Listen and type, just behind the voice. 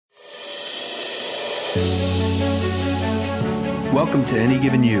Welcome to Any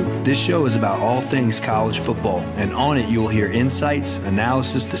Given You. This show is about all things college football, and on it you'll hear insights,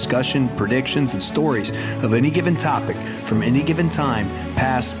 analysis, discussion, predictions, and stories of any given topic from any given time,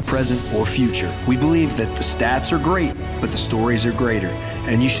 past, present, or future. We believe that the stats are great, but the stories are greater,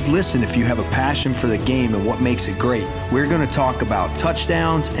 and you should listen if you have a passion for the game and what makes it great. We're going to talk about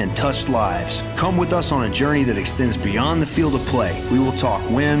touchdowns and touched lives. Come with us on a journey that extends beyond the field of play. We will talk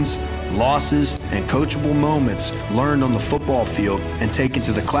wins, losses, and coachable moments learned on the football field and taken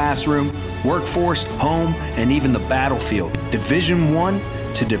to the classroom, workforce, home, and even the battlefield. Division I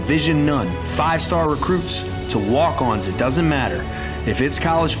to Division none. 5-star recruits to walk-ons, it doesn't matter. If it's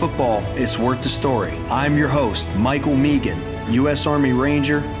college football, it's worth the story. I'm your host, Michael Megan, U.S. Army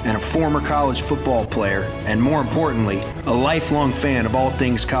Ranger and a former college football player, and more importantly, a lifelong fan of all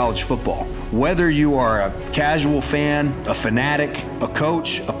things college football. Whether you are a casual fan, a fanatic, a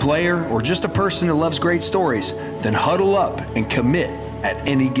coach, a player, or just a person who loves great stories, then huddle up and commit at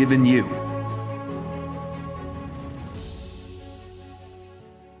Any Given You.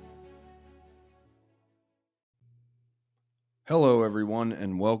 Hello, everyone,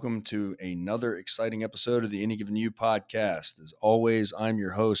 and welcome to another exciting episode of the Any Given You podcast. As always, I'm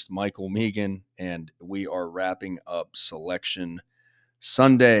your host, Michael Megan, and we are wrapping up Selection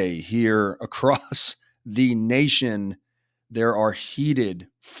Sunday here across the nation. There are heated,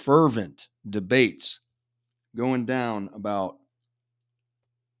 fervent debates going down about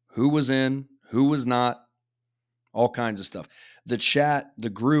who was in, who was not, all kinds of stuff. The chat, the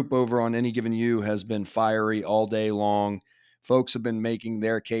group over on Any Given You has been fiery all day long. Folks have been making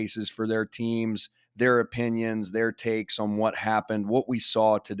their cases for their teams, their opinions, their takes on what happened, what we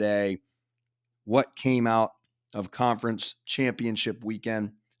saw today, what came out of conference championship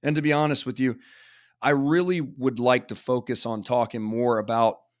weekend. And to be honest with you, I really would like to focus on talking more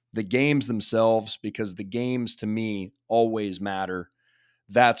about the games themselves, because the games to me always matter.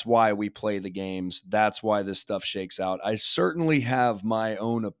 That's why we play the games. That's why this stuff shakes out. I certainly have my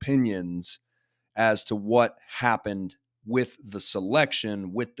own opinions as to what happened with the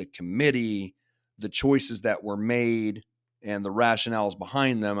selection, with the committee, the choices that were made, and the rationales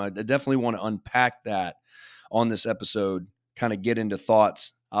behind them. I definitely want to unpack that on this episode, kind of get into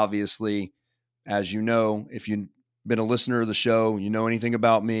thoughts. Obviously, as you know, if you've been a listener of the show, you know anything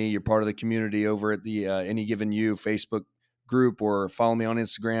about me, you're part of the community over at the Any Given You Facebook group, or follow me on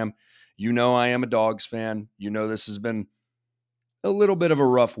Instagram. You know I am a Dogs fan. You know this has been a little bit of a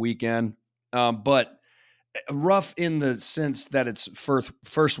rough weekend, but rough in the sense that it's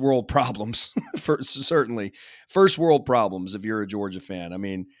first world problems. Certainly first world problems if you're a Georgia fan. I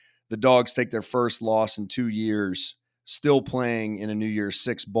mean, the Dogs take their first loss in 2 years, still playing in a New Year's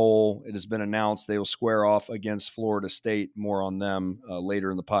Six bowl. It has been announced they will square off against Florida State. More on them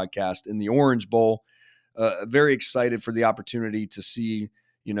later in the podcast. In the Orange Bowl, very excited for the opportunity to see,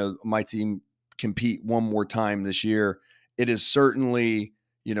 my team compete one more time this year. It is certainly,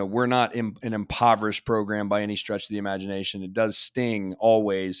 we're not an impoverished program by any stretch of the imagination. It does sting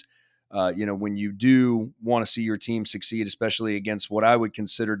always, when you do want to see your team succeed, especially against what I would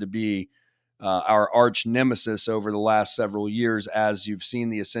consider to be our arch nemesis over the last several years, as you've seen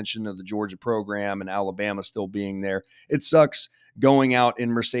the ascension of the Georgia program and Alabama still being there. It sucks going out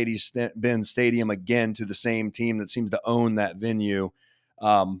in Mercedes-Benz Stadium again to the same team that seems to own that venue,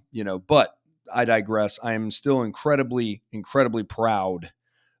 but I digress. I am still incredibly, incredibly proud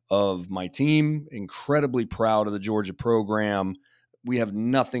of my team, incredibly proud of the Georgia program. We have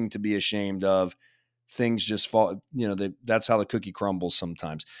nothing to be ashamed of. Things just fall, that's how the cookie crumbles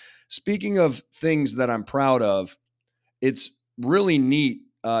sometimes. Speaking of things that I'm proud of, it's really neat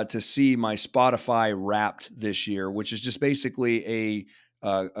to see my Spotify Wrapped this year, which is just basically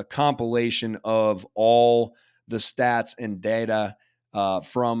a compilation of all the stats and data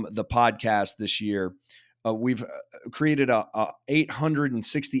from the podcast this year. We've created a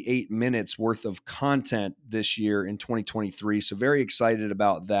 868 minutes worth of content this year in 2023. So very excited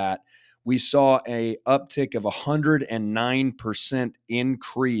about that. We saw a uptick of 109%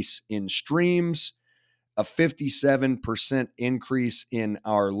 increase in streams, a 57% increase in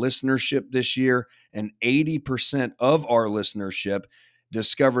our listenership this year, and 80% of our listenership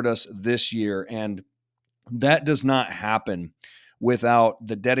discovered us this year. And that does not happen without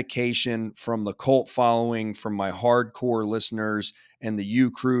the dedication from the cult following, from my hardcore listeners and the U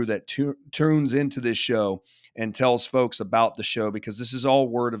crew that tunes into this show and tells folks about the show, because this is all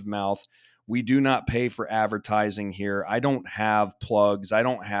word of mouth. We do not pay for advertising here. I don't have plugs. I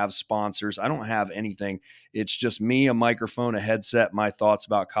don't have sponsors. I don't have anything. It's just me, a microphone, a headset, my thoughts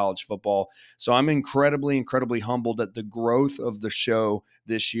about college football. So I'm incredibly, incredibly humbled at the growth of the show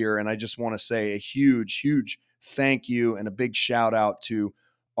this year. And I just want to say a huge, huge thank you and a big shout out to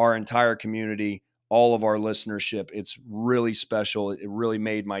our entire community, all of our listenership. It's really special. It really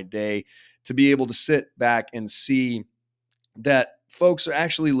made my day to be able to sit back and see that folks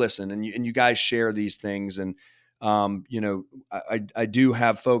actually listen, and you guys share these things. And, I do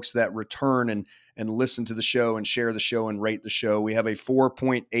have folks that return and listen to the show and share the show and rate the show. We have a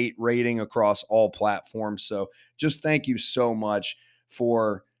 4.8 rating across all platforms. So just thank you so much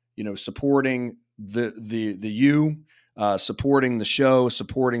for, supporting supporting the show,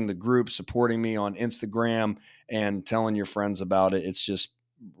 supporting the group, supporting me on Instagram, and telling your friends about it. It's just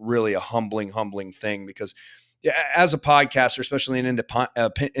really a humbling thing, because as a podcaster, especially an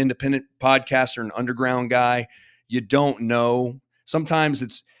independent podcaster, an underground guy, you don't know.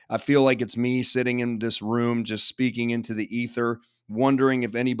 Sometimes I feel like it's me sitting in this room just speaking into the ether, wondering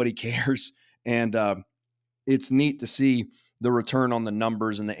if anybody cares. And it's neat to see the return on the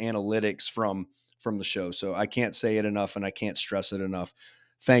numbers and the analytics from the show. So I can't say it enough, and I can't stress it enough.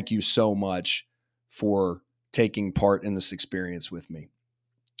 Thank you so much for taking part in this experience with me.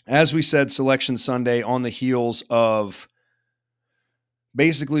 As we said, Selection Sunday, on the heels of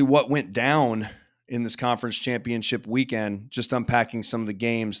basically what went down in this conference championship weekend, just unpacking some of the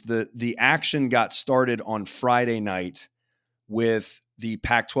games. The action got started on Friday night with the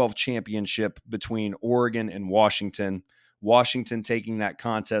Pac-12 championship between Oregon and Washington. Washington taking that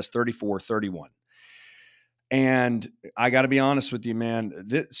contest 34-31. And I got to be honest with you, man.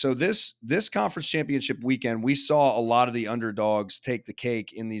 This conference championship weekend, we saw a lot of the underdogs take the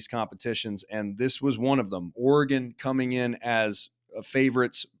cake in these competitions, and this was one of them. Oregon coming in as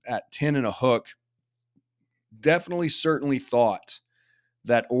favorites at 10 and a hook. Definitely, certainly thought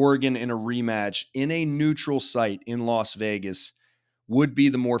that Oregon in a rematch in a neutral site in Las Vegas would be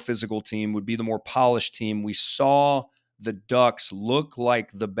the more physical team, would be the more polished team. We saw the Ducks look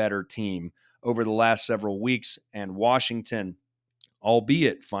like the better team over the last several weeks, and Washington,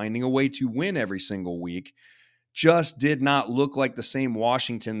 albeit finding a way to win every single week, just did not look like the same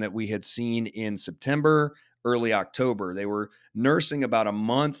Washington that we had seen in September, early October. They were nursing about a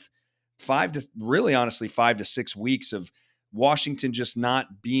month, 5 to 6 weeks of Washington just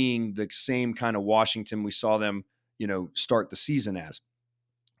not being the same kind of Washington we saw them, start the season as.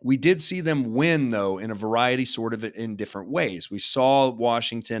 We did see them win, though, in a variety sort of in different ways. We saw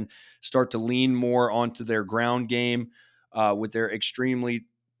Washington start to lean more onto their ground game with their extremely,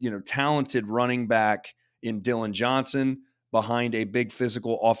 talented running back in Dylan Johnson behind a big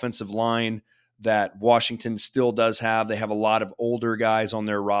physical offensive line that Washington still does have. They have a lot of older guys on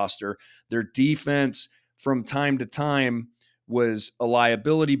their roster. Their defense from time to time was a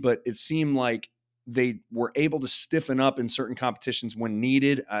liability, but it seemed like they were able to stiffen up in certain competitions when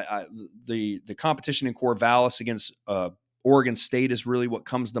needed. The competition in Corvallis against Oregon State is really what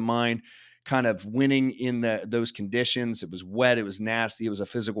comes to mind, kind of winning in those conditions. It was wet. It was nasty. It was a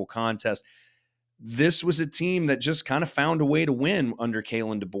physical contest. This was a team that just kind of found a way to win under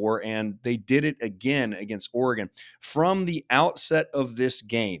Kalen DeBoer, and they did it again against Oregon. From the outset of this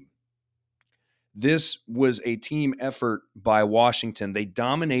game, this was a team effort by Washington. They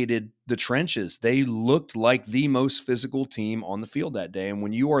dominated the trenches. They looked like the most physical team on the field that day. And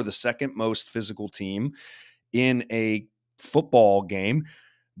when you are the second most physical team in a football game,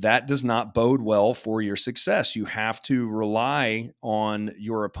 that does not bode well for your success. You have to rely on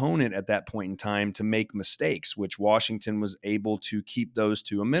your opponent at that point in time to make mistakes, which Washington was able to keep those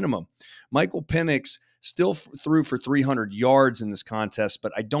to a minimum. Michael Penix still threw for 300 yards in this contest,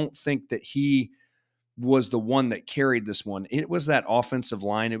 but I don't think that he was the one that carried this one. It was that offensive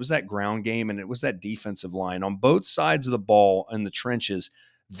line, it was that ground game, and it was that defensive line on both sides of the ball in the trenches.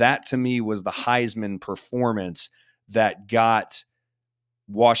 That to me was the Heisman performance that got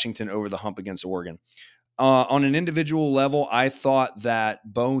Washington over the hump against Oregon. On an individual level, I thought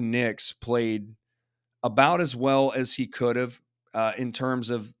that Bo Nix played about as well as he could have in terms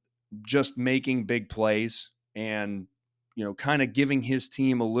of just making big plays and, kind of giving his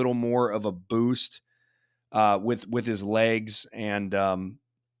team a little more of a boost with his legs and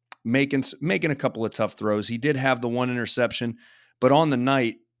making a couple of tough throws. He did have the one interception, but on the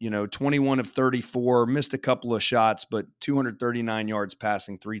night, 21 of 34, missed a couple of shots, but 239 yards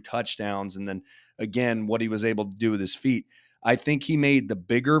passing, 3 touchdowns. And then again, what he was able to do with his feet. I think he made the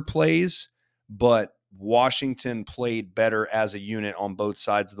bigger plays, but Washington played better as a unit on both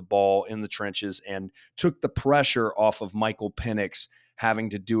sides of the ball in the trenches and took the pressure off of Michael Penix having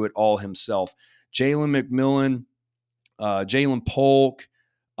to do it all himself. Jalen McMillan, Jalen Polk,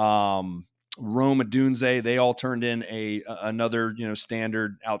 Rome Odunze, they all turned in another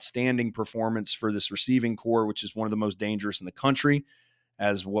standard outstanding performance for this receiving core, which is one of the most dangerous in the country,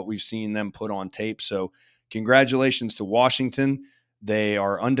 as what we've seen them put on tape. So congratulations to Washington. They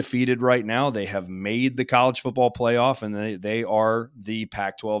are undefeated right now. They have made the college football playoff, and they are the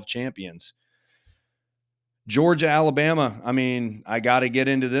Pac-12 champions. Georgia, Alabama. I mean, I got to get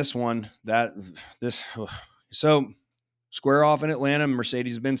into this one. So square off in Atlanta,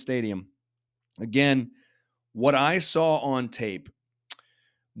 Mercedes-Benz Stadium. Again, what I saw on tape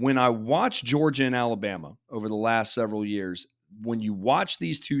when I watched Georgia and Alabama over the last several years, when you watch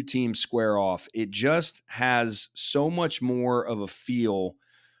these two teams square off, it just has so much more of a feel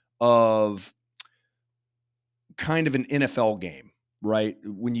of kind of an NFL game, right?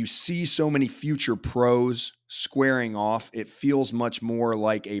 When you see so many future pros squaring off, it feels much more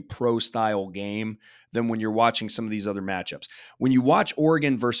like a pro style game than when you're watching some of these other matchups. When you watch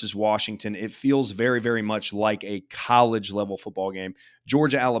Oregon versus Washington, it feels very, very much like a college level football game.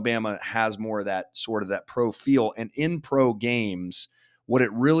 Georgia, Alabama has more of that sort of that pro feel. And in pro games, what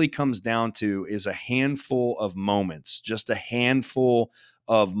it really comes down to is a handful of moments, just a handful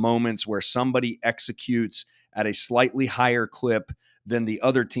of moments where somebody executes at a slightly higher clip than the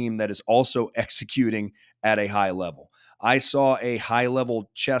other team that is also executing at a high level. I saw a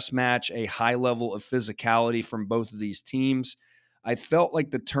high-level chess match, a high level of physicality from both of these teams. I felt like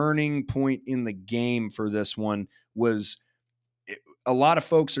the turning point in the game for this one was a lot of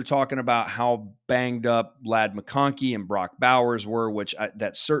folks are talking about how banged up Lad McConkey and Brock Bowers were, which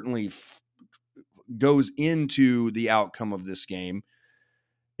that certainly goes into the outcome of this game.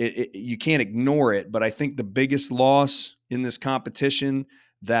 You can't ignore it, but I think the biggest loss in this competition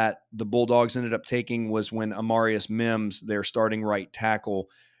that the Bulldogs ended up taking was when Amarius Mims, their starting right tackle,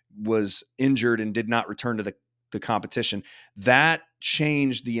 was injured and did not return to the competition. That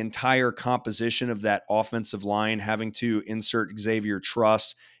changed the entire composition of that offensive line, having to insert Xavier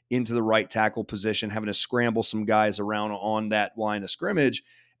Truss into the right tackle position, having to scramble some guys around on that line of scrimmage.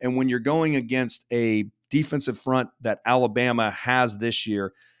 And when you're going against a defensive front that Alabama has this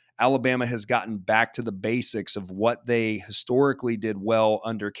year, Alabama has gotten back to the basics of what they historically did well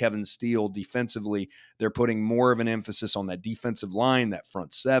under Kevin Steele defensively. They're putting more of an emphasis on that defensive line, that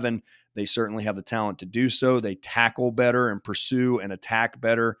front seven. They certainly have the talent to do so. They tackle better and pursue and attack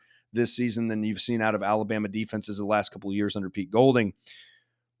better this season than you've seen out of Alabama defenses the last couple of years under Pete Golding.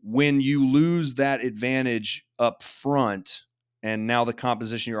 When you lose that advantage up front, and now the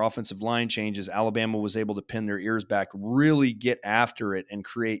composition of your offensive line changes, Alabama was able to pin their ears back, really get after it, and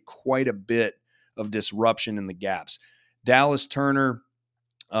create quite a bit of disruption in the gaps. Dallas Turner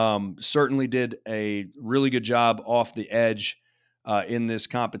certainly did a really good job off the edge in this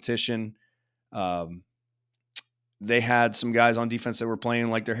competition. They had some guys on defense that were playing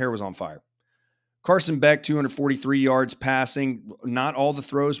like their hair was on fire. Carson Beck, 243 yards passing. Not all the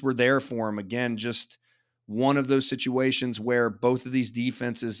throws were there for him. Again, just one of those situations where both of these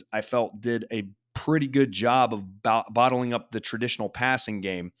defenses, I felt, did a pretty good job of bottling up the traditional passing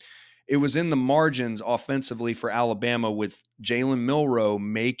game. It was in the margins offensively for Alabama, with Jalen Milroe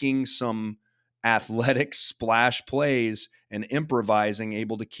making some athletic splash plays and improvising,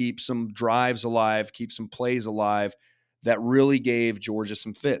 able to keep some drives alive, keep some plays alive that really gave Georgia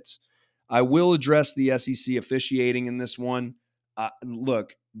some fits. I will address the SEC officiating in this one.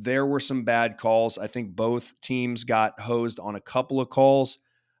 Look, there were some bad calls. I think both teams got hosed on a couple of calls.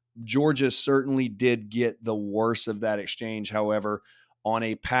 Georgia certainly did get the worst of that exchange, however, on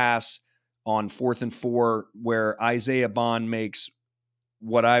a pass on 4th and 4 where Isaiah Bond makes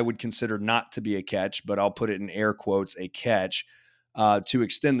what I would consider not to be a catch, but I'll put it in air quotes, a catch, to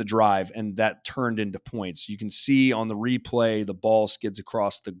extend the drive, and that turned into points. You can see on the replay, the ball skids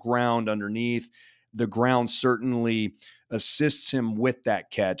across the ground underneath. The ground certainly assists him with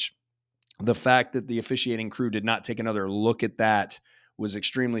that catch. The fact that the officiating crew did not take another look at that was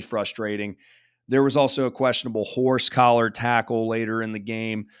extremely frustrating. There was also a questionable horse collar tackle later in the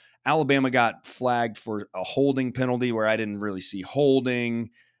game. Alabama got flagged for a holding penalty where I didn't really see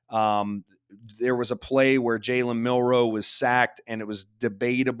holding. There was a play where Jalen Milroe was sacked, and it was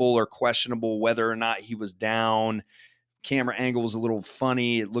debatable or questionable whether or not he was down. Camera angle was a little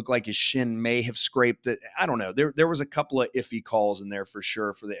funny. It looked like his shin may have scraped it. I don't know. There was a couple of iffy calls in there for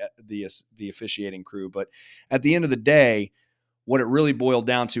sure for the officiating crew. But at the end of the day, what it really boiled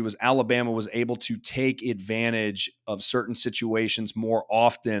down to was Alabama was able to take advantage of certain situations more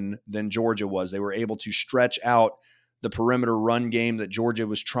often than Georgia was. They were able to stretch out the perimeter run game that Georgia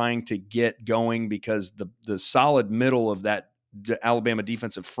was trying to get going because the solid middle of that Alabama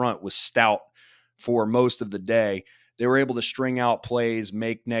defensive front was stout for most of the day. They were able to string out plays,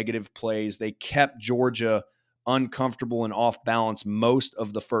 make negative plays. They kept Georgia uncomfortable and off balance most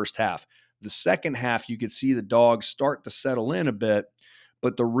of the first half. The second half, you could see the Dogs start to settle in a bit,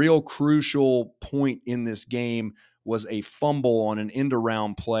 but the real crucial point in this game was a fumble on an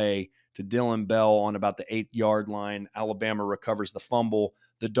end-around play to Dylan Bell on about the 8-yard line. Alabama recovers the fumble.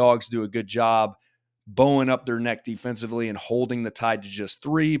 The Dogs do a good job bowing up their neck defensively and holding the Tide to just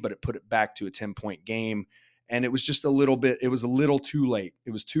 3, but it put it back to a 10-point game. And it was just a little too late.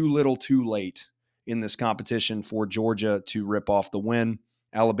 It was too little too late in this competition for Georgia to rip off the win.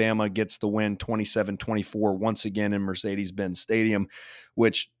 Alabama gets the win 27-24 once again in Mercedes-Benz Stadium,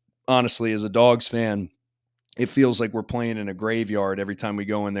 which honestly, as a Dogs fan, it feels like we're playing in a graveyard every time we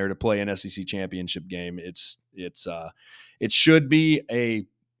go in there to play an SEC championship game. It should be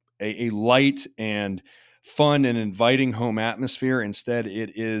a light and fun and inviting home atmosphere. Instead,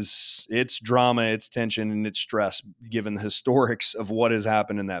 it's drama, it's tension, and it's stress, given the historics of what has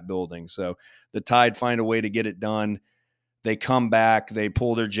happened in that building. So the Tide find a way to get it done. They come back, they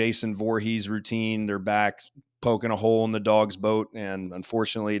pull their Jason Voorhees routine. They're back poking a hole in the Dogs' boat, and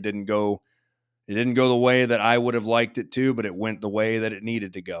unfortunately, it didn't go the way that I would have liked it to, but it went the way that it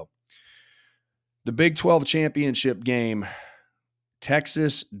needed to go. The Big 12 championship game,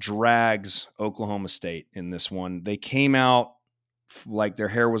 Texas drags Oklahoma State in this one. They came out like their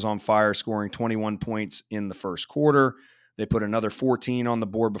hair was on fire, scoring 21 points in the first quarter. They put another 14 on the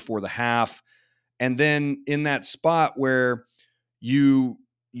board before the half. And then in that spot where you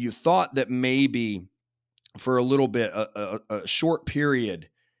thought that maybe for a little bit, a short period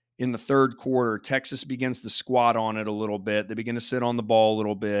in the third quarter, Texas begins to squat on it a little bit. They begin to sit on the ball a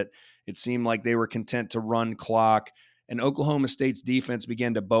little bit. It seemed like they were content to run clock. And Oklahoma State's defense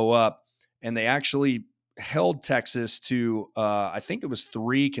began to bow up, and they actually held Texas to, I think it was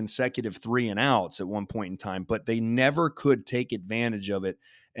 3 consecutive 3-and-outs at one point in time, but they never could take advantage of it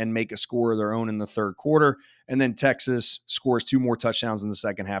and make a score of their own in the third quarter. And then Texas scores 2 more touchdowns in the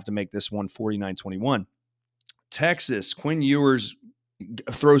second half to make this one 49-21. Texas, Quinn Ewers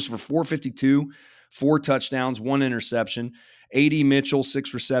throws for 452, 4 touchdowns, 1 interception. A.D. Mitchell,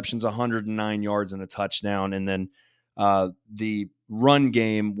 6 receptions, 109 yards, and a touchdown. And then the run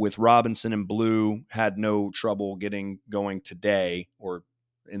game with Robinson and Blue had no trouble getting going today, or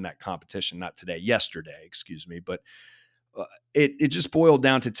in that competition, not today, yesterday, excuse me. But it just boiled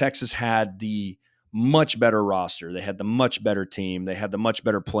down to Texas had the much better roster. They had the much better team. They had the much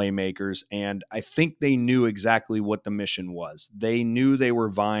better playmakers. And I think they knew exactly what the mission was. They knew they were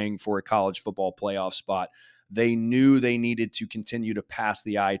vying for a college football playoff spot. They knew they needed to continue to pass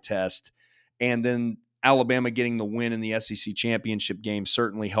the eye test. And then Alabama getting the win in the SEC championship game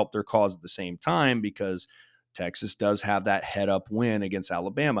certainly helped their cause at the same time, because Texas does have that head-up win against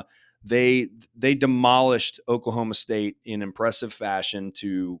Alabama. They demolished Oklahoma State in impressive fashion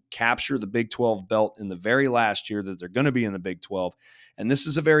to capture the Big 12 belt in the very last year that they're going to be in the Big 12. And this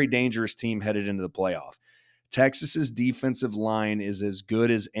is a very dangerous team headed into the playoff. Texas's defensive line is as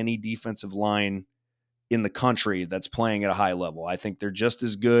good as any defensive line in the country that's playing at a high level. I think they're just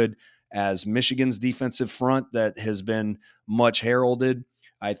as good as Michigan's defensive front that has been much heralded.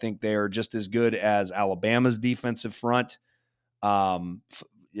 I think they are just as good as Alabama's defensive front.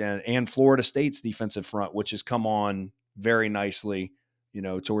 And Florida State's defensive front, which has come on very nicely,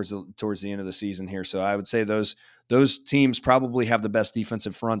 towards the end of the season here. So I would say those teams probably have the best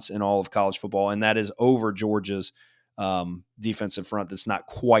defensive fronts in all of college football, and that is over Georgia's defensive front. That's not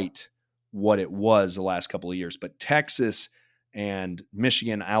quite what it was the last couple of years, but Texas and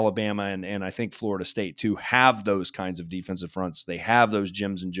Michigan, Alabama, and I think Florida State too have those kinds of defensive fronts. They have those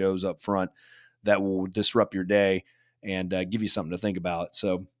Jims and Joes up front that will disrupt your day and give you something to think about.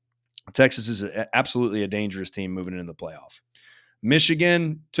 So Texas is absolutely a dangerous team moving into the playoff.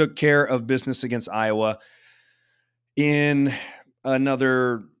 Michigan took care of business against Iowa in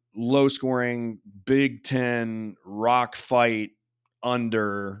another low-scoring Big Ten rock fight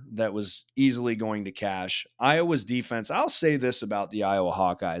under that was easily going to cash. Iowa's defense, I'll say this about the Iowa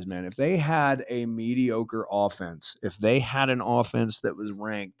Hawkeyes, man. If they had a mediocre offense, if they had an offense that was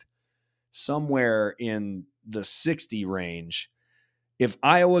ranked somewhere in the 60 range, if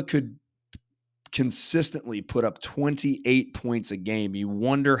Iowa could consistently put up 28 points a game, you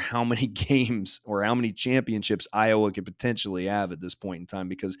wonder how many games or how many championships Iowa could potentially have at this point in time,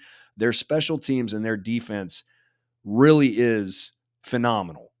 because their special teams and their defense really is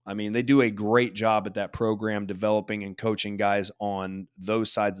phenomenal. I mean, they do a great job at that program developing and coaching guys on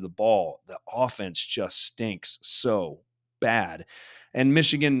those sides of the ball. The offense just stinks so bad. And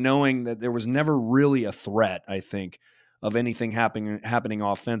Michigan, knowing that there was never really a threat, I think, of anything happening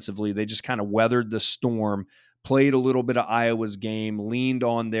offensively, they just kind of weathered the storm, played a little bit of Iowa's game, leaned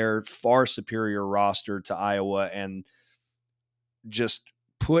on their far superior roster to Iowa, and just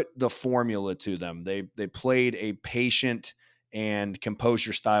put the formula to them. They played a patient and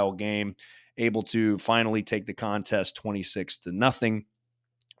composure style game, able to finally take the contest 26-0.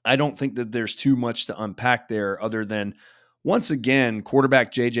 I don't think that there's too much to unpack there other than, once again,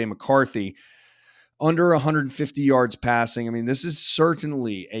 quarterback J.J. McCarthy under 150 yards passing. I mean, this is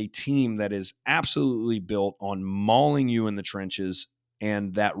certainly a team that is absolutely built on mauling you in the trenches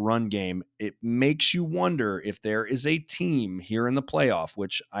and that run game. It makes you wonder if there is a team here in the playoff,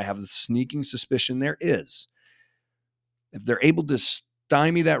 which I have the sneaking suspicion there is. If they're able to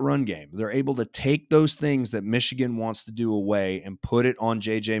stymie that run game, they're able to take those things that Michigan wants to do away and put it on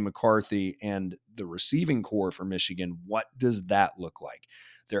J.J. McCarthy and the receiving core for Michigan, what does that look like?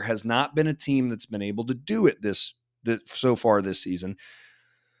 There has not been a team that's been able to do it so far this season,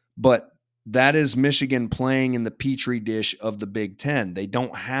 but that is Michigan playing in the petri dish of the Big Ten. They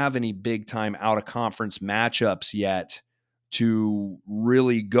don't have any big-time out-of-conference matchups yet to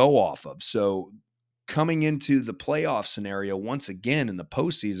really go off of. So coming into the playoff scenario, once again in the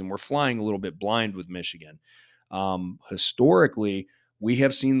postseason, we're flying a little bit blind with Michigan. Historically, we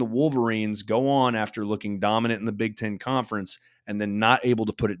have seen the Wolverines go on after looking dominant in the Big Ten Conference and then not able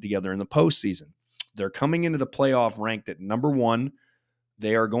to put it together in the postseason. They're coming into the playoff ranked at number 1.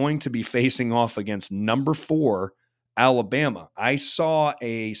 They are going to be facing off against number 4, Alabama. I saw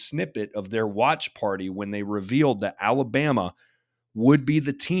a snippet of their watch party when they revealed that Alabama would be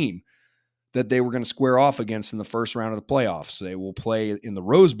the team that they were going to square off against in the first round of the playoffs. They will play in the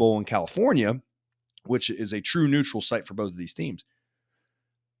Rose Bowl in California, which is a true neutral site for both of these teams.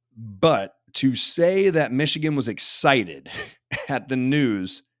 But to say that Michigan was excited at the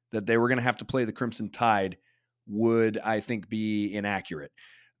news that they were going to have to play the Crimson Tide would, I think, be inaccurate.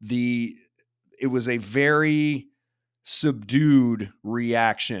 It was a very subdued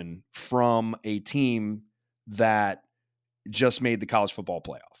reaction from a team that just made the college football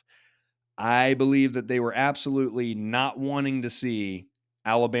playoff. I believe that they were absolutely not wanting to see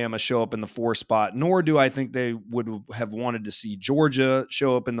Alabama show up in the 4th spot, nor do I think they would have wanted to see Georgia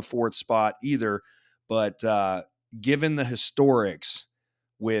show up in the 4th spot either. But given the historics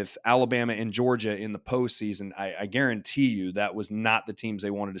with Alabama and Georgia in the postseason, I guarantee you that was not the teams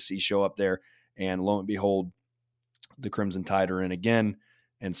they wanted to see show up there. And lo and behold, the Crimson Tide are in again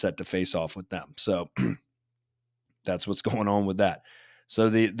and set to face off with them. So that's what's going on with that.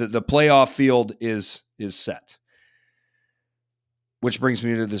 So the playoff field is set. Which brings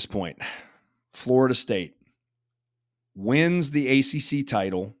me to this point. Florida State wins the ACC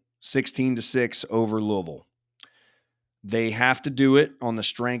title 16-6 over Louisville. They have to do it on the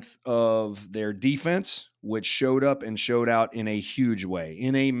strength of their defense, which showed up and showed out in a huge way,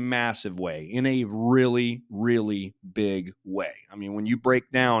 in a massive way, in a really, really big way. I mean, when you break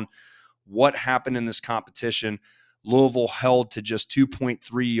down what happened in this competition, Louisville held to just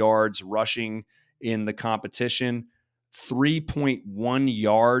 2.3 yards rushing in the competition, 3.1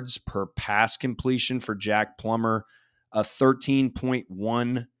 yards per pass completion for Jack Plummer, a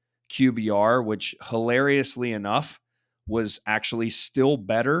 13.1 QBR, which hilariously enough was actually still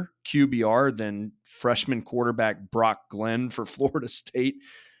better QBR than freshman quarterback Brock Glenn for Florida State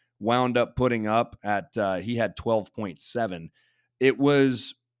wound up putting up at, he had 12.7. It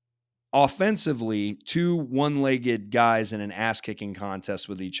was offensively 2 one-legged guys in an ass-kicking contest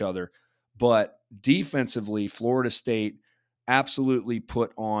with each other, but defensively, Florida State absolutely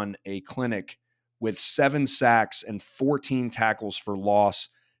put on a clinic with 7 sacks and 14 tackles for loss.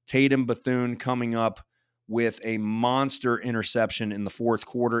 Tatum Bethune coming up with a monster interception in the 4th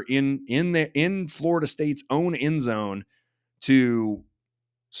quarter in Florida State's own end zone to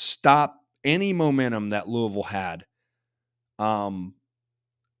stop any momentum that Louisville had.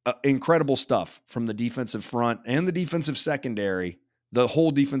 Incredible stuff from the defensive front and the defensive secondary, the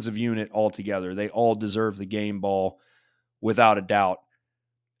whole defensive unit altogether. They all deserve the game ball without a doubt.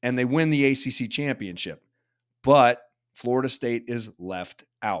 And they win the ACC championship. But Florida State is left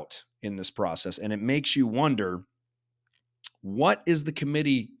out in this process. And it makes you wonder, what is the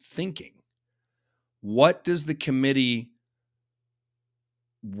committee thinking? What does the committee,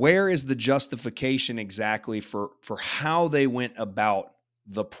 where is the justification exactly for how they went about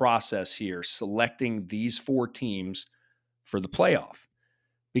the process here, selecting these 4 teams for the playoff?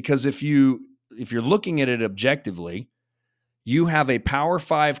 Because if you if you're looking at it objectively, you have a Power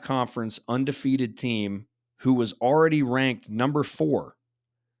 5 conference undefeated team who was already ranked number 4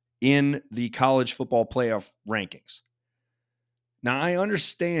 in the college football playoff rankings. Now, I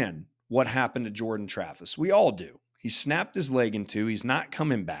understand what happened to Jordan Travis. We all do. He snapped his leg in two. He's not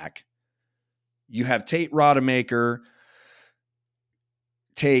coming back. You have Tate Rodemaker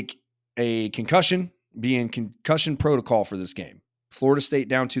take a concussion, be in concussion protocol for this game. Florida State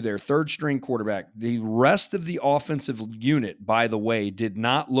down to their third string quarterback. The rest of the offensive unit, by the way, did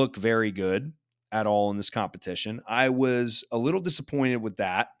not look very good at all in this competition. I was a little disappointed with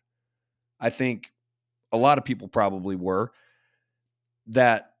that. I think a lot of people probably were,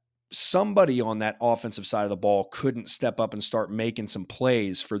 that somebody on that offensive side of the ball couldn't step up and start making some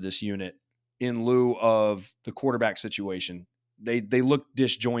plays for this unit in lieu of the quarterback situation. They looked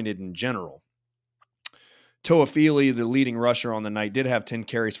disjointed in general. Toafili, the leading rusher on the night, did have 10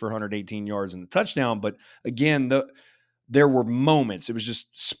 carries for 118 yards and a touchdown. But again, there were moments. It was just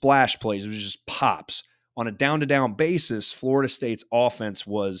splash plays. It was just pops. On a down-to-down basis, Florida State's offense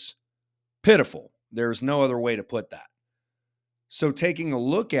was pitiful. There's no other way to put that. So taking a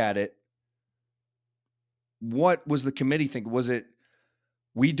look at it, what was the committee thinking? Was it,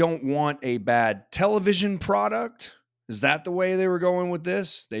 we don't want a bad television product? Is that the way they were going with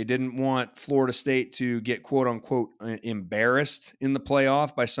this? They didn't want Florida State to get quote unquote embarrassed in the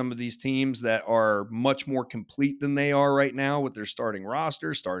playoff by some of these teams that are much more complete than they are right now with their starting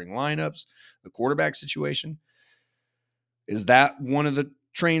roster, starting lineups, the quarterback situation. Is that one of the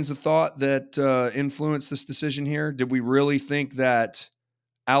trains of thought that influenced this decision here? Did we really think that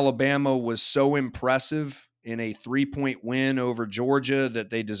Alabama was so impressive in a 3-point win over Georgia that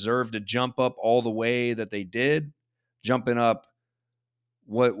they deserved to jump up all the way that they did? Jumping up,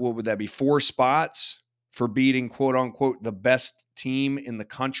 what would that be, 4 spots for beating, quote unquote, the best team in the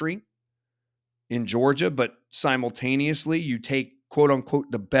country in Georgia, but simultaneously you take, quote unquote,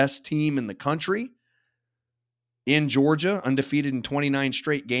 the best team in the country in Georgia, undefeated in 29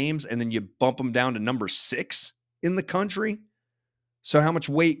 straight games, and then you bump them down to number 6 in the country. So how much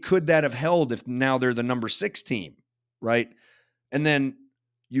weight could that have held if now they're the number 6 team, right? And then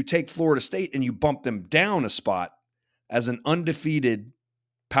you take Florida State and you bump them down a spot as an undefeated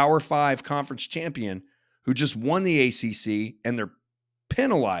Power 5 conference champion who just won the ACC, and they're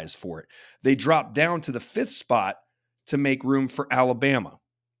penalized for it. They drop down to the 5th spot to make room for Alabama.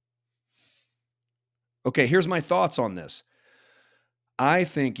 Okay, here's my thoughts on this. I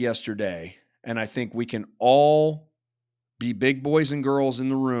think yesterday, and I think we can all be big boys and girls in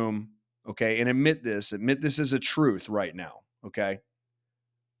the room, okay, and admit this as a truth right now, okay?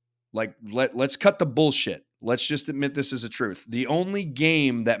 Like, let's cut the bullshit. Let's just admit this as a truth. The only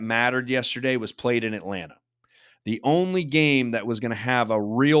game that mattered yesterday was played in Atlanta. The only game that was going to have a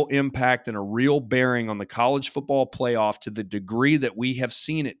real impact and a real bearing on the college football playoff to the degree that we have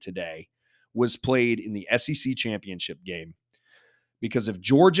seen it today was played in the SEC championship game. Because if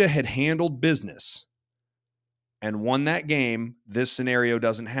Georgia had handled business and won that game, this scenario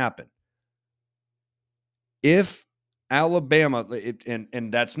doesn't happen. If Alabama,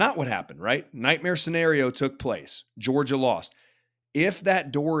 and that's not what happened, right? Nightmare scenario took place. Georgia lost. If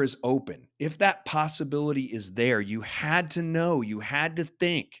that door is open, if that possibility is there, you had to know, you had to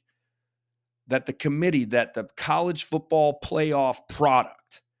think that the committee, that the college football playoff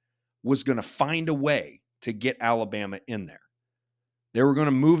product was going to find a way to get Alabama in there. They were going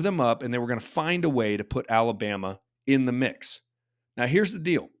to move them up, and they were going to find a way to put Alabama in the mix. Now, here's the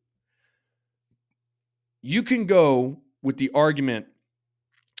deal. You can go with the argument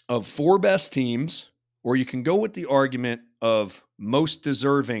of 4 best teams, or you can go with the argument of most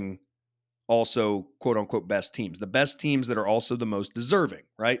deserving, also quote unquote best teams, the best teams that are also the most deserving,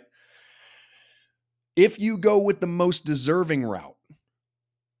 right? If you go with the most deserving route,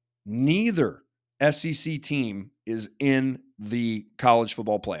 neither SEC team is in the college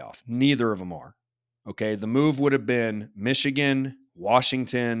football playoff. Neither of them are. Okay, the move would have been Michigan,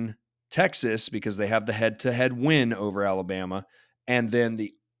 Washington, Texas, because they have the head-to-head win over Alabama, and then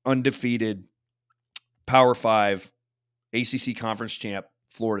the undefeated Power 5 ACC conference champ,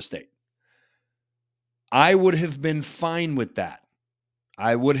 Florida State. I would have been fine with that.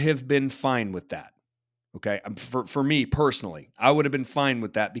 Okay, for me personally, I would have been fine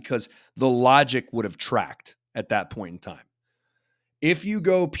with that because the logic would have tracked at that point in time. If you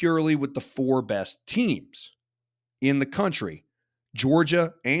go purely with the 4 best teams in the country,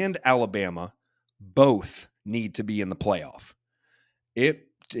 Georgia and Alabama both need to be in the playoff.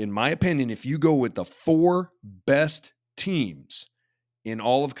 In my opinion, if you go with the 4 best teams in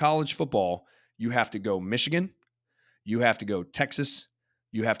all of college football, you have to go Michigan, you have to go Texas,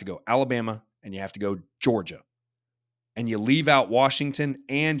 you have to go Alabama, and you have to go Georgia. And you leave out Washington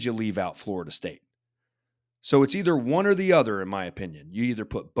and you leave out Florida State. So it's either one or the other, in my opinion. You either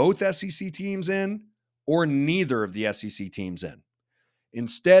put both SEC teams in or neither of the SEC teams in.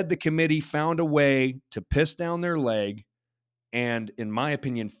 Instead, the committee found a way to piss down their leg and, in my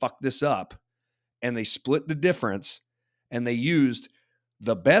opinion, fuck this up. And they split the difference and they used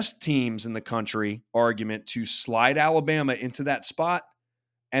the best teams in the country argument to slide Alabama into that spot,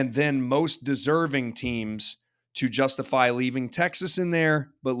 and then most deserving teams to justify leaving Texas in there,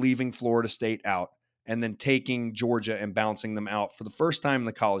 but leaving Florida State out, and then taking Georgia and bouncing them out for the first time in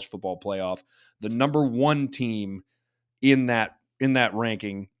the college football playoff. The number one team in that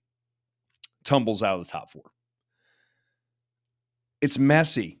ranking tumbles out of the top four. It's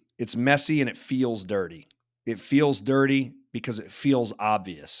messy. It's messy and it feels dirty. It feels dirty because it feels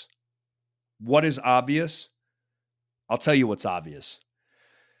obvious. What is obvious? I'll tell you what's obvious.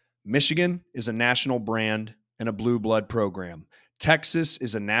 Michigan is a national brand and a blue blood program. Texas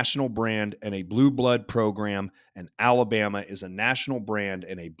is a national brand and a blue blood program, and Alabama is a national brand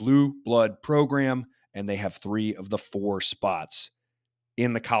and a blue blood program, and they have 3 of the 4 spots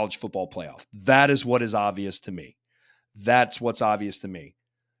in the college football playoff. That is what is obvious to me. That's what's obvious to me.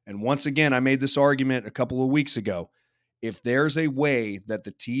 And once again, I made this argument a couple of weeks ago. If there's a way that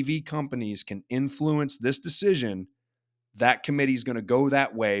the TV companies can influence this decision, that committee is going to go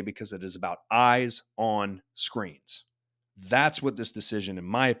that way because it is about eyes on screens. That's what this decision, in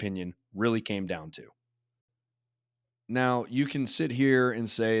my opinion, really came down to. Now, you can sit here and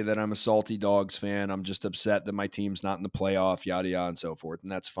say that I'm a salty Dogs fan. I'm just upset that my team's not in the playoff, yada, yada, and so forth.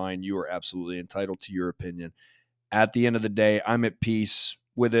 And that's fine. You are absolutely entitled to your opinion. At the end of the day, I'm at peace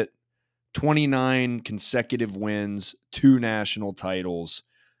with it. 29 consecutive wins, 2 national titles,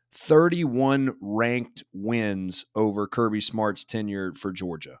 31 ranked wins over Kirby Smart's tenure for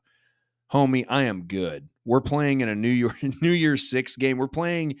Georgia. Homie, I am good. We're playing in a New Year's 6 game. We're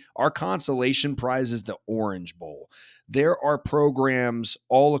playing, our consolation prize is the Orange Bowl. There are programs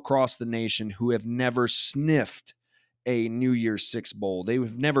all across the nation who have never sniffed a New Year's 6 bowl. They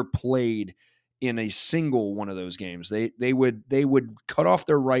have never played in a single one of those games. They would cut off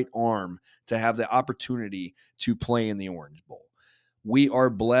their right arm to have the opportunity to play in the Orange Bowl. We are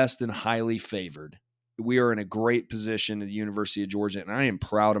blessed and highly favored. We are in a great position at the University of Georgia, and I am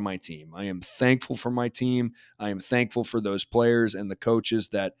proud of my team. I am thankful for my team. I am thankful for those players and the coaches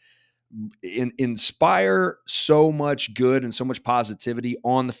that inspire so much good and so much positivity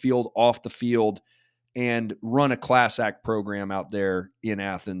on the field, off the field, and run a class act program out there in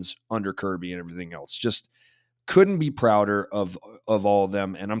Athens under Kirby and everything else. Just couldn't be prouder of all of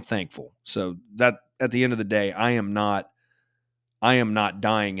them, and I'm thankful. So that at the end of the day, I am not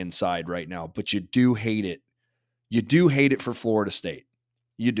dying inside right now, but you do hate it. You do hate it for Florida State.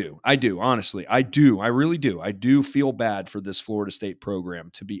 You do. I do, honestly. I do. I really do. I do feel bad for this Florida State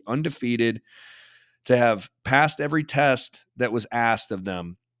program to be undefeated, to have passed every test that was asked of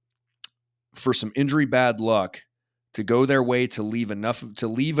them, for some injury bad luck to go their way, to leave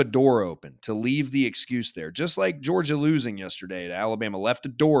a door open, to leave the excuse there. Just like Georgia losing yesterday to Alabama left a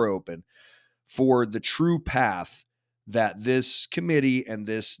door open for the true path that this committee and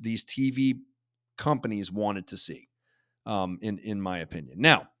these TV companies wanted to see, in my opinion.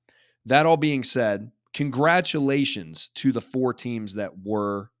 Now, that all being said, congratulations to the 4 teams that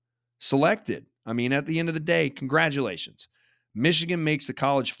were selected. I mean, at the end of the day, congratulations. Michigan makes the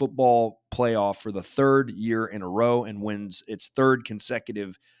college football playoff for the 3rd year in a row and wins its 3rd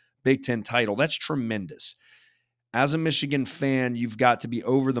consecutive Big Ten title. That's tremendous. As a Michigan fan, you've got to be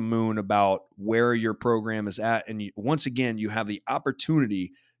over the moon about where your program is at. And once again, you have the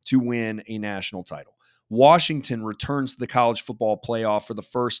opportunity to win a national title. Washington returns to the college football playoff for the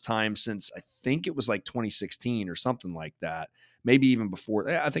first time since I think it was like 2016 or something like that. Maybe even before.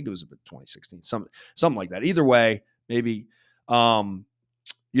 I think it was 2016, something like that. Either way, maybe,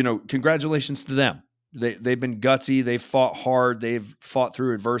 congratulations to them. They've been gutsy. They've fought hard. They've fought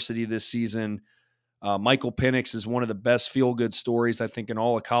through adversity this season. Michael Penix is one of the best feel-good stories, I think, in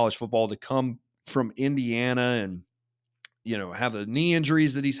all of college football, to come from Indiana and, have the knee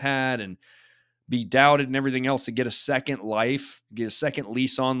injuries that he's had and be doubted and everything else, to get a second life, get a second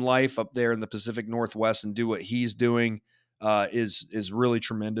lease on life up there in the Pacific Northwest and do what he's doing is really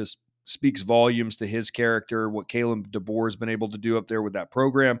tremendous. Speaks volumes to his character, what Caleb DeBoer has been able to do up there with that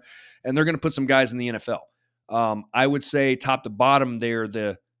program. And they're going to put some guys in the NFL. I would say top to bottom, they're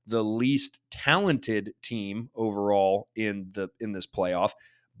the least talented team overall in this playoff,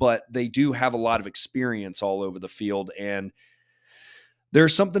 but they do have a lot of experience all over the field. And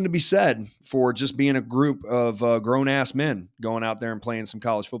there's something to be said for just being a group of grown-ass men going out there and playing some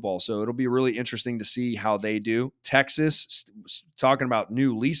college football. So it'll be really interesting to see how they do. Texas, talking about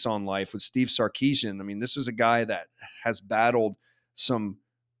new lease on life with Steve Sarkisian. I mean, this is a guy that has battled some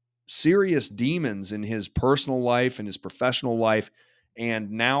serious demons in his personal life and his professional life,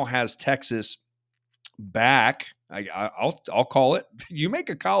 and now has Texas back. I'll call it. You make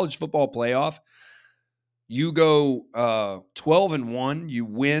a college football playoff, you go 12-1, you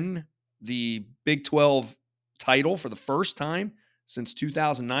win the Big 12 title for the first time since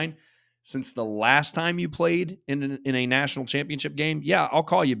 2009, since the last time you played in a national championship game. Yeah, I'll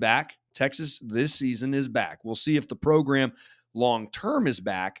call you back. Texas this season is back. We'll see if the program long-term is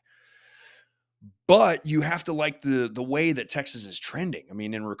back, but you have to like the way that Texas is trending. I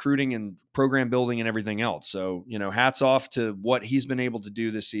mean, in recruiting and program building and everything else. So, hats off to what he's been able to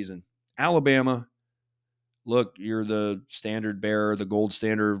do this season. Alabama, look, you're the standard bearer, the gold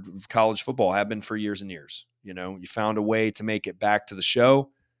standard of college football, have been for years and years. You found a way to make it back to the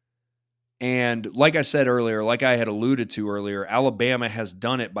show. And like I said earlier, like I had alluded to earlier, Alabama has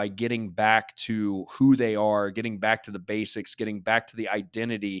done it by getting back to who they are, getting back to the basics, getting back to the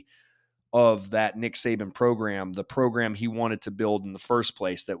identity of that Nick Saban program, the program he wanted to build in the first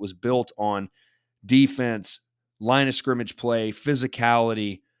place, that was built on defense, line of scrimmage play,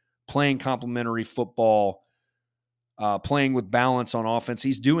 physicality, playing complementary football, playing with balance on offense.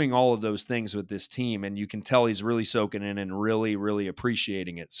 He's doing all of those things with this team, and you can tell he's really soaking in and really, really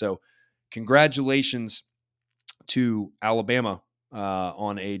appreciating it. So congratulations to Alabama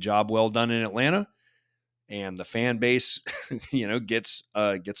on a job well done in Atlanta. And the fan base, gets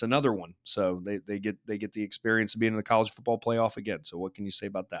another one. So they get the experience of being in the college football playoff again. So what can you say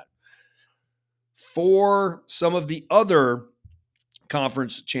about that? For some of the other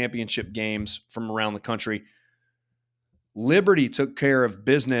conference championship games from around the country, Liberty took care of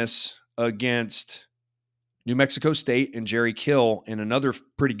business against New Mexico State and Jerry Kill in another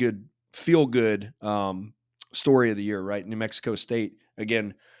pretty good, feel-good story of the year, right? New Mexico State,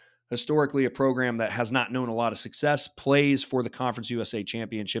 again, historically a program that has not known a lot of success, plays for the Conference USA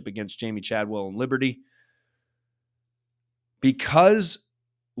Championship against Jamie Chadwell and Liberty. Because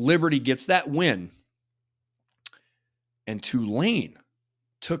Liberty gets that win and Tulane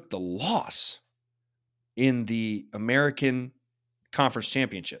took the loss in the American Conference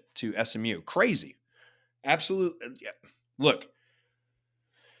Championship to SMU. Crazy. Absolute. Look,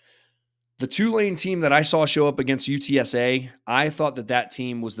 the Tulane team that I saw show up against UTSA, I thought that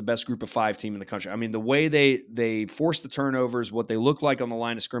team was the best group of 5 team in the country. I mean, the way they forced the turnovers, what they look like on the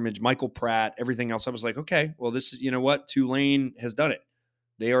line of scrimmage, Michael Pratt, everything else, I was like, okay, well, this is, Tulane has done it.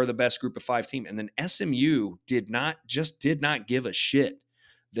 They are the best group of 5 team. And then SMU did not give a shit.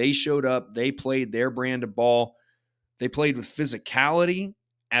 They showed up. They played their brand of ball. They played with physicality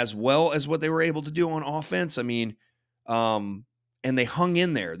as well as what they were able to do on offense. I mean, and they hung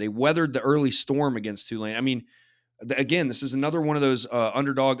in there. They weathered the early storm against Tulane. I mean, again, this is another one of those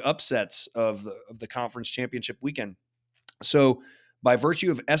underdog upsets of the conference championship weekend. So by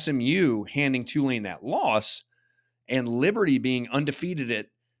virtue of SMU handing Tulane that loss and Liberty being undefeated at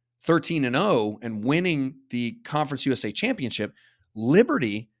 13-0 and winning the Conference USA Championship,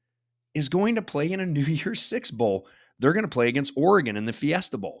 Liberty is going to play in a New Year's Six Bowl. They're going to play against Oregon in the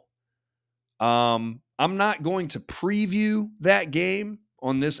Fiesta Bowl. I'm not going to preview that game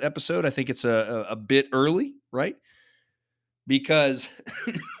on this episode. I think it's a bit early, right? Because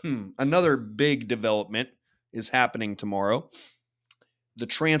another big development is happening tomorrow. The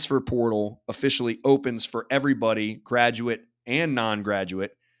transfer portal officially opens for everybody, graduate and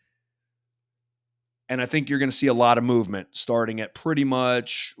non-graduate. And I think you're going to see a lot of movement starting at pretty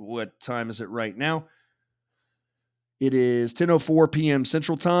much, what time is it right now? It is 10:04 p.m.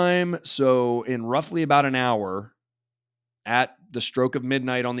 Central Time. So in roughly about an hour, at the stroke of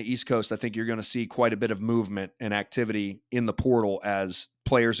midnight on the East Coast, I think you're going to see quite a bit of movement and activity in the portal as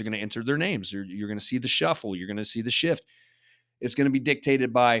players are going to enter their names. You're going to see the shuffle. You're going to see the shift. It's going to be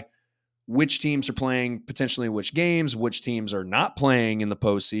dictated by which teams are playing potentially which games, which teams are not playing in the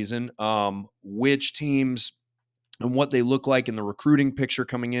postseason, which teams and what they look like in the recruiting picture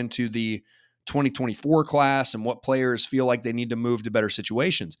coming into the 2024 class, and what players feel like they need to move to better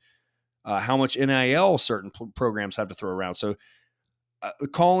situations. How much NIL certain programs have to throw around. So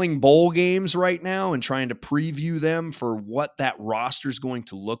calling bowl games right now and trying to preview them for what that roster is going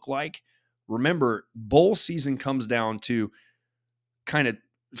to look like. Remember, bowl season comes down to kind of,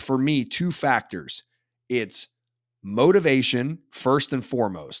 for me, 2 factors. It's motivation, first and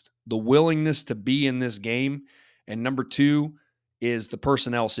foremost, the willingness to be in this game. And number 2 is the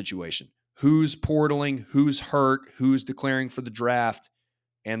personnel situation. Who's portaling, who's hurt, who's declaring for the draft,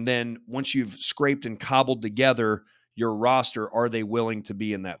 And then once you've scraped and cobbled together your roster, are they willing to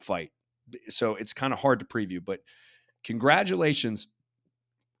be in that fight? So it's kind of hard to preview, but congratulations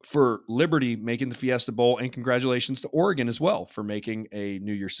for Liberty making the Fiesta Bowl, and congratulations to Oregon as well for making a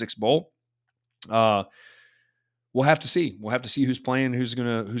New Year's Six Bowl. We'll have to see. We'll have to see who's playing, who's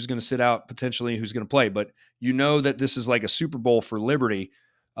gonna sit out potentially, who's gonna play. But you know that this is like a Super Bowl for Liberty,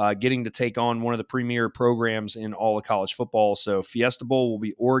 getting to take on one of the premier programs in all of college football. So Fiesta Bowl will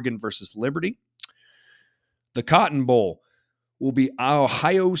be Oregon versus Liberty. The Cotton Bowl will be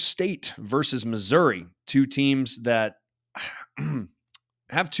Ohio State versus Missouri, two teams that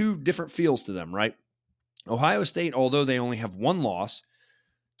have two different feels to them, right? Ohio State, although they only have one loss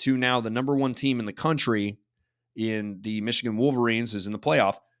to now the number one team in the country in the Michigan Wolverines, who's in the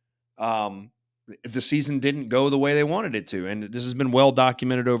playoff, the season didn't go the way they wanted it to. And this has been well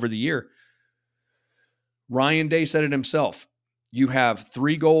documented over the year. Ryan Day said it himself. You have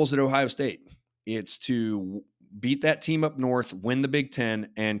 3 goals at Ohio State. It's to beat that team up north, win the Big Ten,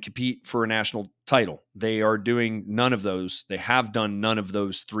 and compete for a national title. They are doing none of those. They have done none of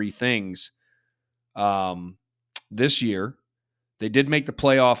those 3 things this year. They did make the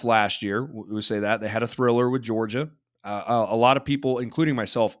playoff last year. We say that. They had a thriller with Georgia. A lot of people, including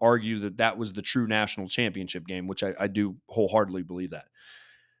myself, argue that that was the true national championship game, which I do wholeheartedly believe that.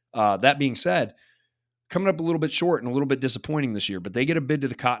 That being said, coming up a little bit short and a little bit disappointing this year, but they get a bid to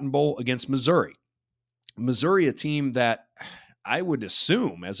the Cotton Bowl against Missouri. Missouri, a team that I would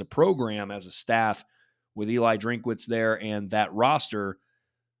assume as a program, as a staff, with Eli Drinkwitz there and that roster,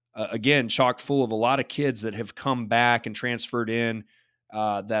 again, chock full of a lot of kids that have come back and transferred in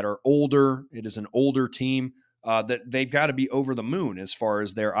that are older. It is an older team that they've got to be over the moon as far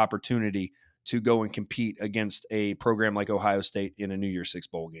as their opportunity to go and compete against a program like Ohio State in a New Year's Six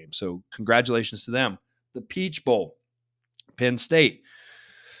Bowl game. So congratulations to them. The Peach Bowl, Penn State.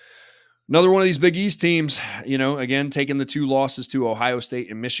 Another one of these Big East teams, again, taking the 2 losses to Ohio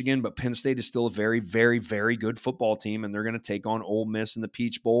State and Michigan, but Penn State is still a very, very, very good football team, and they're going to take on Ole Miss in the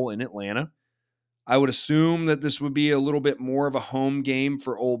Peach Bowl in Atlanta. I would assume that this would be a little bit more of a home game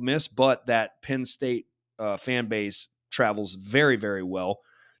for Ole Miss, but that Penn State fan base travels very, very well.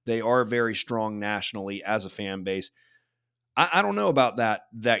 They are very strong nationally as a fan base. I don't know about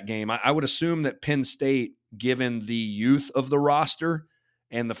that game. I would assume that Penn State, given the youth of the roster,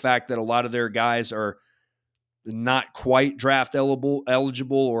 and the fact that a lot of their guys are not quite draft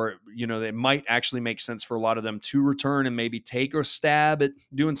eligible, or, it might actually make sense for a lot of them to return and maybe take a stab at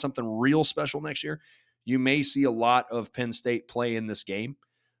doing something real special next year. You may see a lot of Penn State play in this game.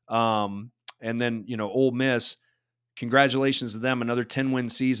 And then, Ole Miss, congratulations to them. Another 10-win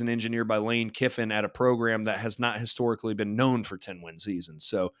season engineered by Lane Kiffin at a program that has not historically been known for 10-win seasons.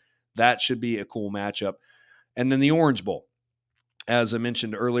 So that should be a cool matchup. And then the Orange Bowl. As I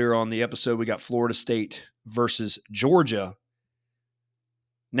mentioned earlier on the episode, we got Florida State versus Georgia.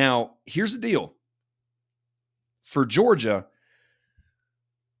 Now, here's the deal. For Georgia,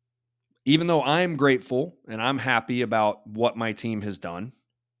 even though I'm grateful and I'm happy about what my team has done,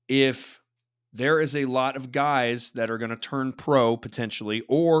 if there is a lot of guys that are going to turn pro potentially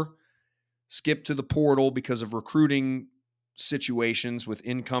or skip to the portal because of recruiting situations with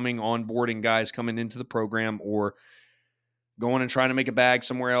incoming onboarding guys coming into the program, or going and trying to make a bag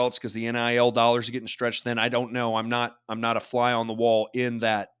somewhere else because the NIL dollars are getting stretched thin. I don't know. I'm not a fly on the wall in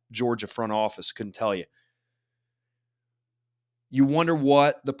that Georgia front office. Couldn't tell you. You wonder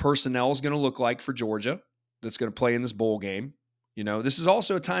what the personnel is going to look like for Georgia that's going to play in this bowl game. This is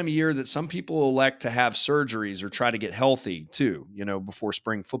also a time of year that some people elect to have surgeries or try to get healthy too, before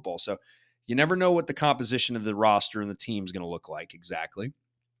spring football. So you never know what the composition of the roster and the team is going to look like exactly.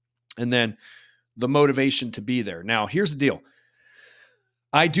 And then the motivation to be there. Now, here's the deal.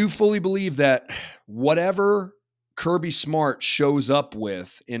 I do fully believe that whatever Kirby Smart shows up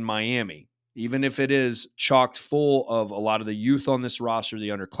with in Miami, even if it is chocked full of a lot of the youth on this roster, the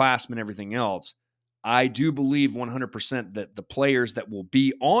underclassmen, everything else, I do believe 100% that the players that will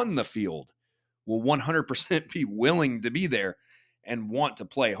be on the field will 100% be willing to be there and want to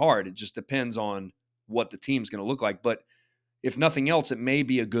play hard. It just depends on what the team's going to look like. But if nothing else, it may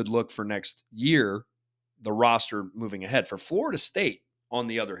be a good look for next year, the roster moving ahead. For Florida State, on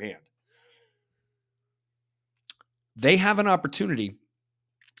the other hand, they have an opportunity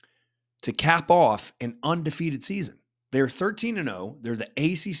to cap off an undefeated season. They're 13-0. They're the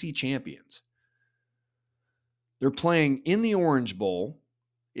ACC champions. They're playing in the Orange Bowl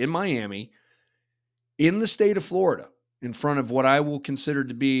in Miami, in the state of Florida, in front of what I will consider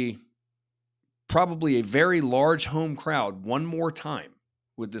to be probably a very large home crowd one more time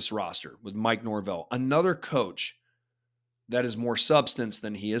with this roster, with Mike Norvell, another coach that is more substance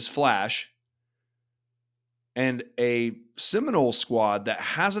than he is flash, and a Seminole squad that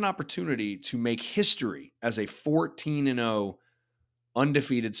has an opportunity to make history as a 14-0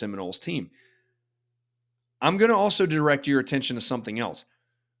 undefeated Seminoles team. I'm going to also direct your attention to something else.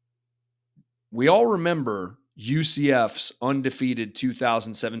 We all remember UCF's undefeated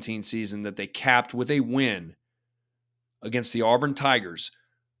 2017 season that they capped with a win against the Auburn Tigers,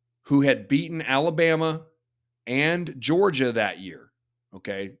 who had beaten Alabama and Georgia that year.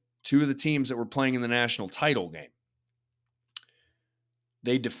 Okay, two of the teams that were playing in the national title game.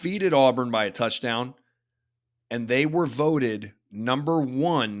 They defeated Auburn by a touchdown, and they were voted number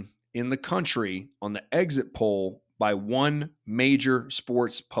 1 in the country on the exit poll by one major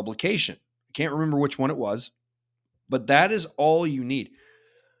sports publication. I can't remember which one it was, but that is all you need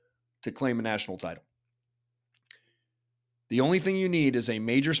to claim a national title. The only thing you need is a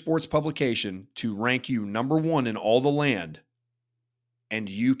major sports publication to rank you number 1 in all the land, and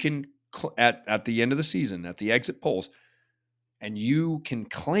you can, at the end of the season, at the exit polls, and you can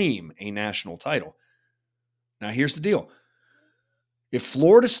claim a national title. Now, here's the deal. If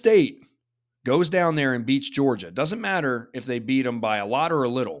Florida State goes down there and beats Georgia, it doesn't matter if they beat them by a lot or a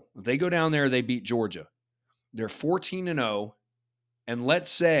little. If they go down there, they beat Georgia. They're 14-0, and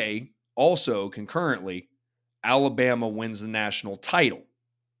let's say also concurrently, Alabama wins the national title,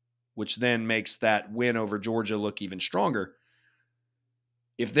 which then makes that win over Georgia look even stronger.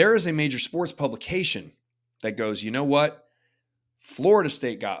 If there is a major sports publication that goes, you know what? Florida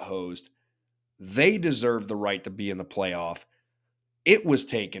State got hosed. They deserve the right to be in the playoff. It was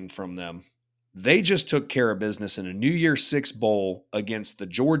taken from them. They just took care of business in a New Year's Six Bowl against the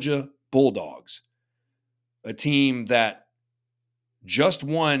Georgia Bulldogs, a team that just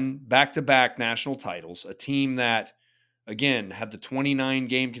won back-to-back national titles, a team that, again, had the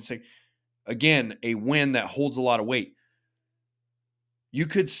 29-game consecutive, again, a win that holds a lot of weight. You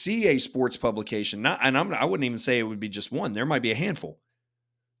could see a sports publication, I wouldn't even say it would be just one. There might be a handful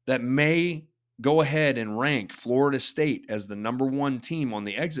that may go ahead and rank Florida State as the number 1 team on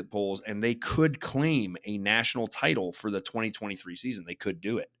the exit polls, and they could claim a national title for the 2023 season. They could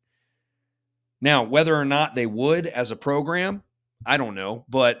do it. Now, whether or not they would as a program, I don't know,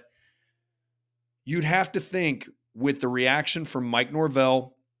 but you'd have to think with the reaction from Mike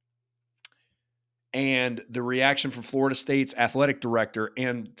Norvell and the reaction from Florida State's athletic director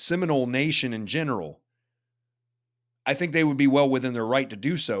and Seminole Nation in general, I think they would be well within their right to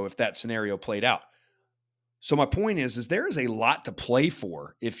do so if that scenario played out. So my point is there is a lot to play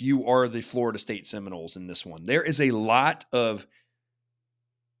for if you are the Florida State Seminoles in this one. There is a lot of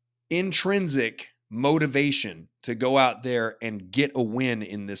intrinsic motivation to go out there and get a win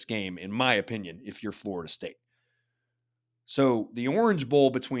in this game, in my opinion, if you're Florida State. So the Orange Bowl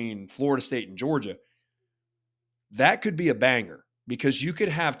between Florida State and Georgia, that could be a banger because you could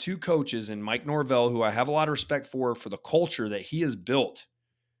have two coaches in Mike Norvell, who I have a lot of respect for the culture that he has built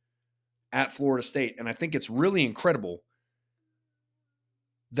at Florida State. And I think it's really incredible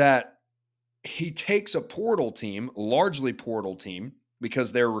that he takes a portal team, largely portal team,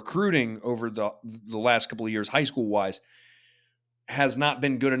 because their recruiting over the last couple of years, high school-wise, has not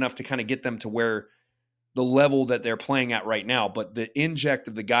been good enough to kind of get them to where the level that they're playing at right now. But the inject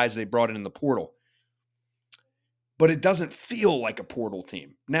of the guys they brought in the portal. But it doesn't feel like a portal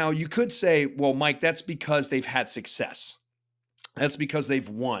team. Now, you could say, well, Mike, that's because they've had success. That's because they've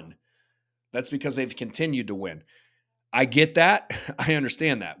won. That's because they've continued to win. I get that. I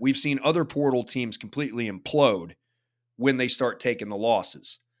understand that. We've seen other portal teams completely implode when they start taking the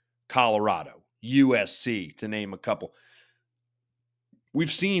losses. Colorado, USC, to name a couple.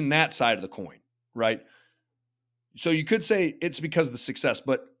 We've seen that side of the coin, right? So you could say it's because of the success,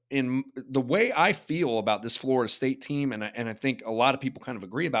 but in the way I feel about this Florida State team, and I think a lot of people kind of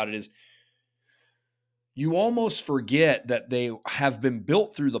agree about it, is you almost forget that they have been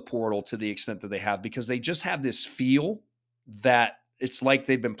built through the portal to the extent that they have, because they just have this feel that it's like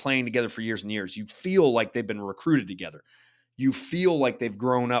they've been playing together for years and years. You feel like they've been recruited together. You feel like they've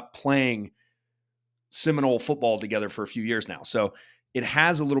grown up playing Seminole football together for a few years now. So it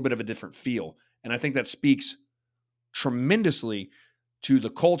has a little bit of a different feel. And I think that speaks tremendously to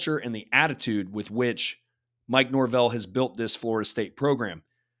the culture and the attitude with which Mike Norvell has built this Florida State program.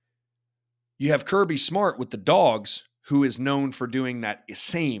 You have Kirby Smart with the Dogs, who is known for doing that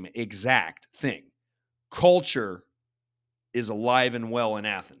same exact thing. Culture is alive and well in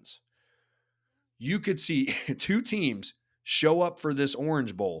Athens. You could see two teams show up for this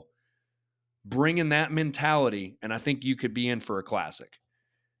Orange Bowl, bringing that mentality, and I think you could be in for a classic.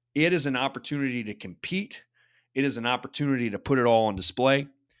 It is an opportunity to compete. It is an opportunity to put it all on display.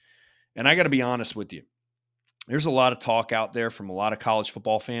 And I got to be honest with you. there's a lot of talk out there from a lot of college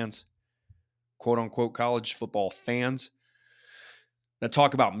football fans, quote unquote college football fans, that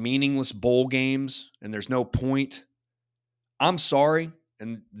talk about meaningless bowl games and there's no point. I'm sorry,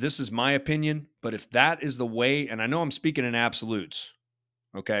 and this is my opinion, but if that is the way, and I know I'm speaking in absolutes,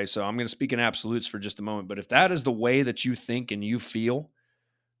 okay, so I'm going to speak in absolutes for just a moment, but if that is the way that you think and you feel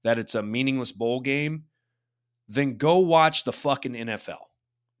that it's a meaningless bowl game, then go watch the fucking NFL.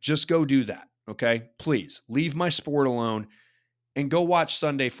 Just go do that, okay? Please leave my sport alone and go watch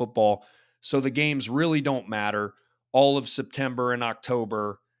Sunday football so the games really don't matter all of September and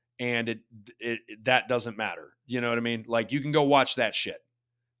October, and that doesn't matter. You know what I mean? Like, you can go watch that shit.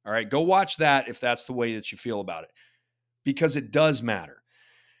 All right, go watch that if that's the way that you feel about it, because it does matter.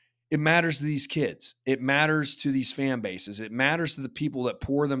 It matters to these kids. It matters to these fan bases. It matters to the people that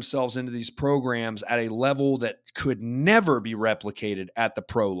pour themselves into these programs at a level that could never be replicated at the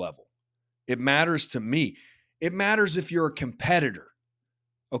pro level. It matters to me. It matters if you're a competitor.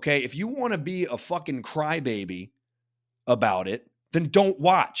 Okay, if you want to be a fucking crybaby about it, then don't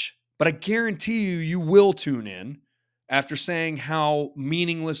watch. But I guarantee you, you will tune in after saying how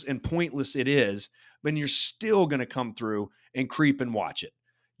meaningless and pointless it is, but you're still going to come through and creep and watch it.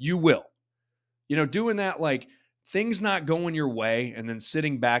 You will. You know, doing that, like things not going your way and then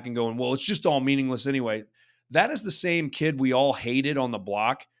sitting back and going, well, it's just all meaningless anyway. That is the same kid we all hated on the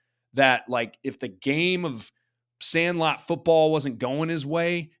block that, like, if the game of Sandlot football wasn't going his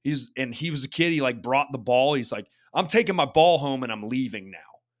way, he was a kid, he like brought the ball. He's like, I'm taking my ball home and I'm leaving now.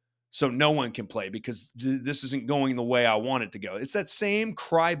 So no one can play because this isn't going the way I want it to go. It's that same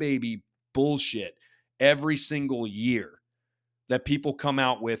crybaby bullshit every single year that people come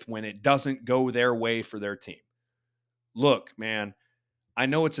out with when it doesn't go their way for their team. Look, man, I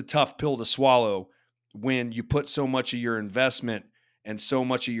know it's a tough pill to swallow when you put so much of your investment and so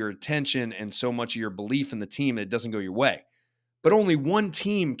much of your attention and so much of your belief in the team that it doesn't go your way. But only one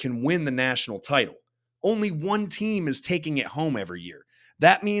team can win the national title. Only one team is taking it home every year.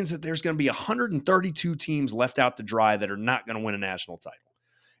 That means that there's going to be 132 teams left out to dry that are not going to win a national title.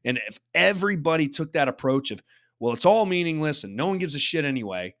 And if everybody took that approach of, well, it's all meaningless and no one gives a shit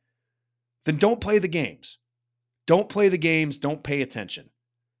anyway, then don't play the games. Don't play the games. Don't pay attention.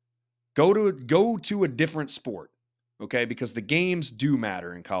 Go to a different sport, okay? Because the games do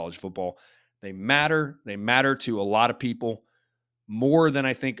matter in college football. They matter. They matter to a lot of people more than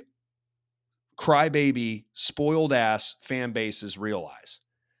I think crybaby, spoiled ass fan bases realize.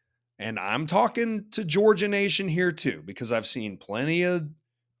 And I'm talking to Georgia Nation here too, because I've seen plenty of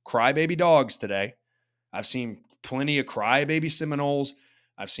crybaby dogs today. I've seen plenty of crybaby Seminoles.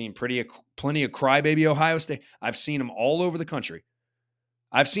 I've seen plenty of crybaby Ohio State. I've seen them all over the country.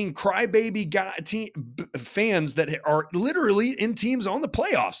 I've seen crybaby fans that are literally in teams on the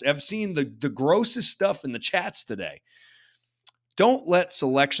playoffs. I've seen the grossest stuff in the chats today. Don't let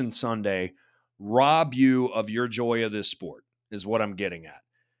Selection Sunday rob you of your joy of this sport, is what I'm getting at.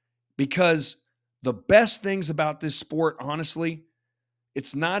 Because the best things about this sport, honestly,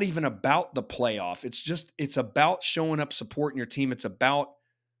 it's not even about the playoff. It's about showing up, supporting your team. It's about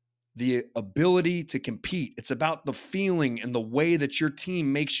the ability to compete. It's about the feeling and the way that your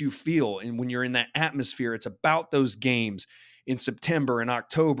team makes you feel. And when you're in that atmosphere, it's about those games in September and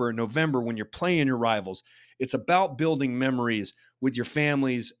October and November when you're playing your rivals. It's about building memories with your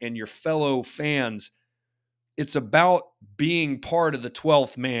families and your fellow fans. It's about being part of the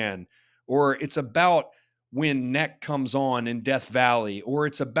 12th man, or it's about when Neck comes on in Death Valley, or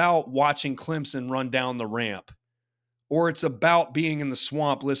it's about watching Clemson run down the ramp, or it's about being in the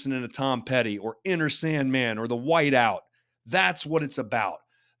swamp listening to Tom Petty, or Inner Sandman, or the Whiteout. That's what it's about.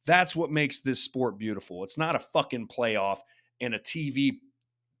 That's what makes this sport beautiful. It's not a fucking playoff and a TV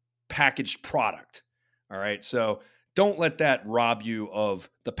packaged product. All right. So don't let that rob you of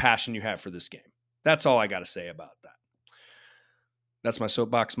the passion you have for this game. That's all I got to say about that. That's my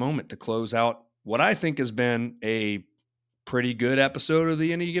soapbox moment to close out what I think has been a pretty good episode of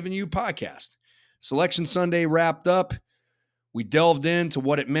the Any Given You podcast. Selection Sunday wrapped up. We delved into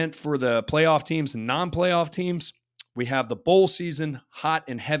what it meant for the playoff teams and non-playoff teams. We have the bowl season hot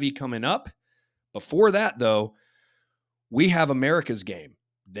and heavy coming up. Before that, though, we have America's game.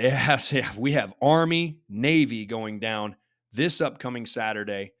 We have Army, Navy going down this upcoming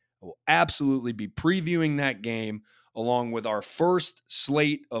Saturday. I will absolutely be previewing that game along with our first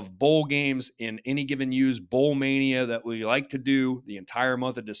slate of bowl games in Any Given You's Bowl Mania that we like to do the entire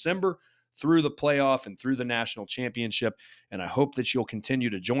month of December through the playoff and through the national championship. And I hope that you'll continue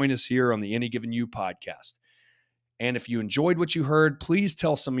to join us here on the Any Given You podcast. And if you enjoyed what you heard, please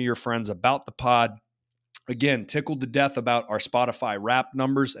tell some of your friends about the pod. Again, tickled to death about our Spotify rap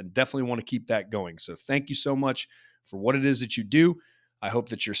numbers and definitely want to keep that going. So thank you so much for what it is that you do. I hope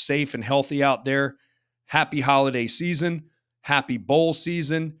that you're safe and healthy out there. Happy holiday season, happy bowl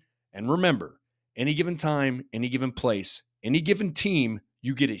season. And remember, any given time, any given place, any given team,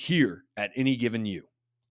 you get it here at Any Given You.